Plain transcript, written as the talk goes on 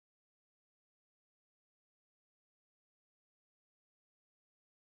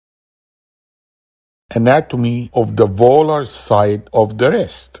anatomy of the volar side of the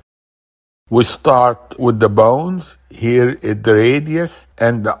wrist. We start with the bones here at the radius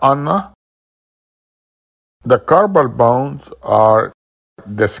and the ulna. The carpal bones are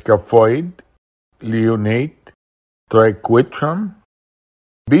the scaphoid, leonate, triquetrum,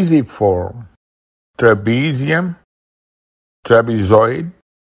 pisiform, trapezium, trapezoid,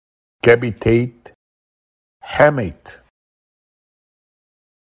 capitate, hamate.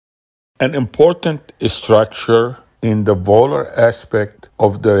 An important structure in the volar aspect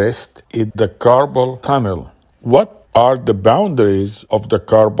of the wrist is the carpal tunnel. What are the boundaries of the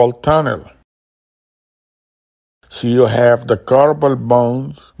carpal tunnel? So you have the carpal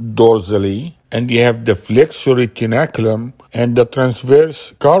bones dorsally, and you have the flexor retinaculum and the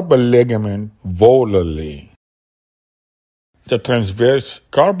transverse carpal ligament volarly. The transverse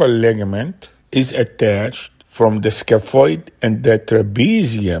carpal ligament is attached from the scaphoid and the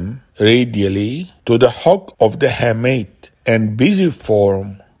trapezium radially to the hook of the hamate and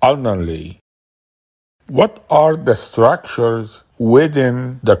pisiform ulnarly. What are the structures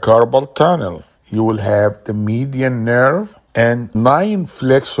within the carpal tunnel? You will have the median nerve and 9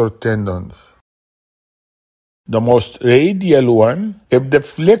 flexor tendons. The most radial one, if the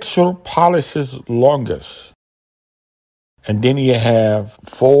flexor pollicis is longest. And then you have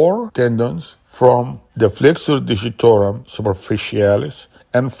 4 tendons from the flexor digitorum superficialis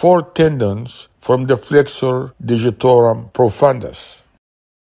and 4 tendons from the flexor digitorum profundus.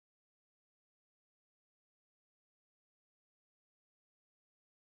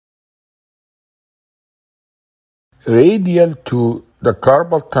 Radial to the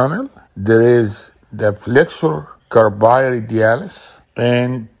carpal tunnel, there is the flexor carpi radialis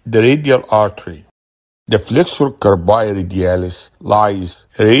and the radial artery. The flexor carpi radialis lies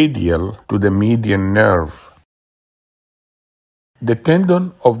radial to the median nerve. The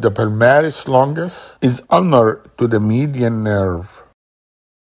tendon of the palmaris longus is ulnar to the median nerve.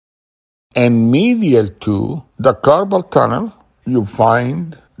 And medial to the carpal tunnel, you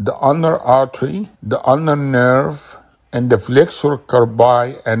find the ulnar artery, the ulnar nerve, and the flexor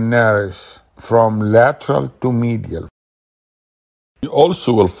carpi annaris from lateral to medial. You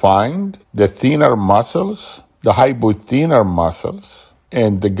also will find the thenar muscles, the hypothenar muscles,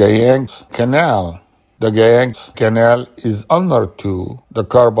 and the Gaian canal. The Gaian canal is ulnar to the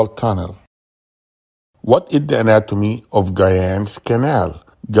carpal tunnel. What is the anatomy of Gaian's canal?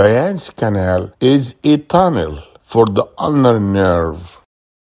 Gaian's canal is a tunnel for the ulnar nerve.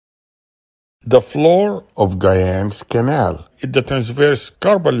 The floor of Gaian's canal is the transverse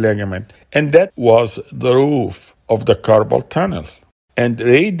carpal ligament, and that was the roof of the carpal tunnel. And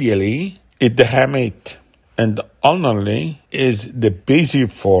radially is the hamate, and ulnarly is the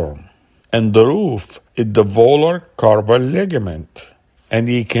pisiform, and the roof is the volar carpal ligament. And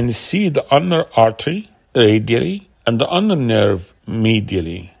you can see the ulnar artery radially and the ulnar nerve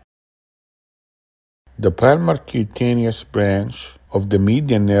medially. The permacutaneous branch of the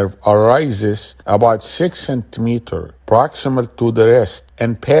median nerve arises about 6 centimeters proximal to the wrist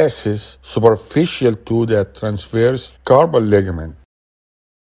and passes superficial to the transverse carpal ligament.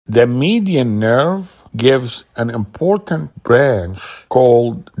 The median nerve gives an important branch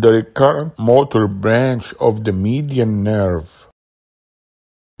called the recurrent motor branch of the median nerve.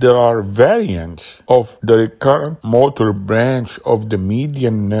 There are variants of the recurrent motor branch of the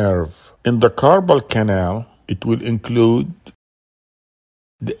median nerve. In the carpal canal, it will include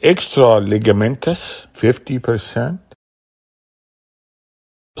the extraligamentous 50%,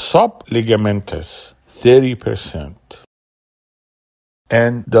 subligamentous 30%,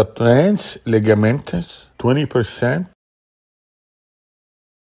 and the transligamentous 20%.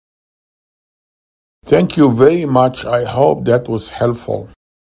 Thank you very much. I hope that was helpful.